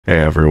Hey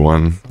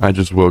everyone, I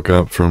just woke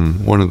up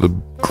from one of the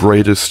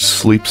greatest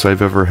sleeps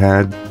I've ever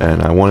had,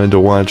 and I wanted to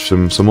watch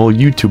some old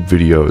YouTube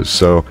videos,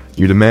 so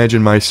you'd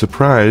imagine my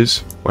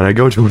surprise when I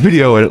go to a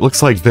video and it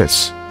looks like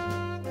this.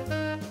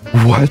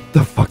 What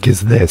the fuck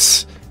is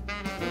this?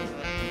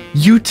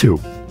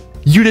 YouTube!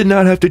 You did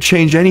not have to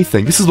change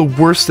anything. This is the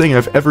worst thing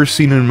I've ever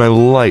seen in my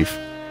life.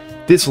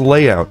 This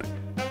layout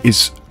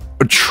is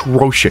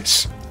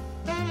atrocious.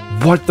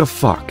 What the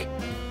fuck?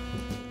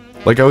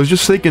 Like, I was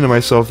just thinking to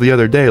myself the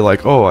other day,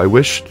 like, oh, I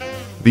wish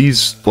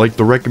these, like,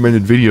 the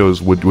recommended videos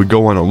would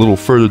go on a little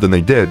further than they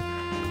did.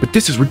 But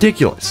this is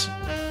ridiculous.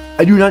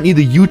 I do not need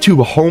the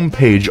YouTube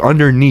homepage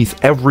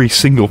underneath every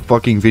single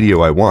fucking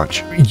video I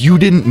watch. You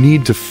didn't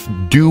need to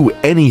do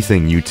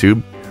anything,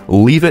 YouTube.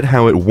 Leave it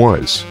how it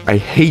was. I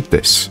hate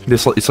this.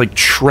 It's like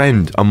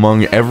trend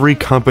among every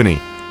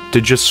company to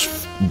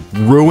just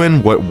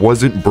ruin what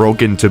wasn't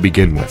broken to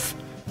begin with.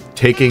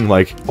 Taking,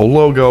 like, a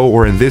logo,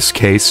 or in this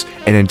case,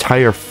 an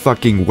entire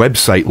fucking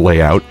website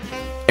layout,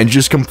 and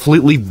just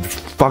completely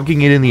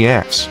fucking it in the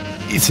ass.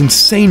 It's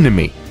insane to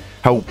me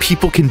how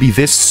people can be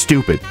this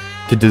stupid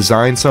to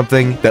design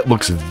something that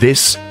looks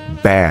this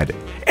bad,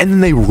 and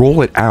then they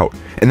roll it out,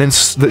 and then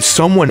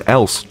someone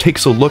else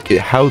takes a look at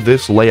how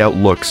this layout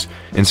looks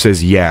and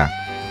says, yeah,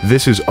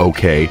 this is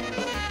okay.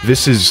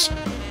 This is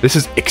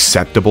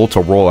acceptable to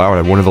roll out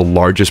on one of the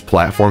largest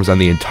platforms on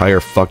the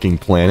entire fucking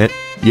planet.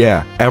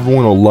 Yeah,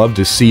 everyone will love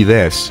to see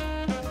this.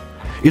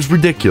 It's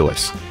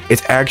ridiculous.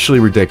 It's actually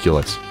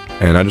ridiculous.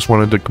 And I just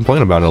wanted to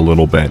complain about it a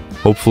little bit.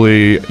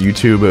 Hopefully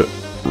YouTube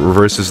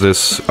reverses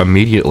this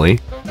immediately.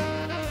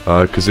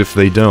 Because if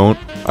they don't,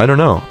 I don't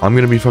know. I'm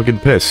gonna be fucking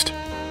pissed.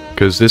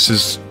 Because this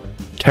is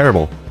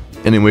terrible.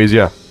 Anyways,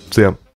 yeah. See ya.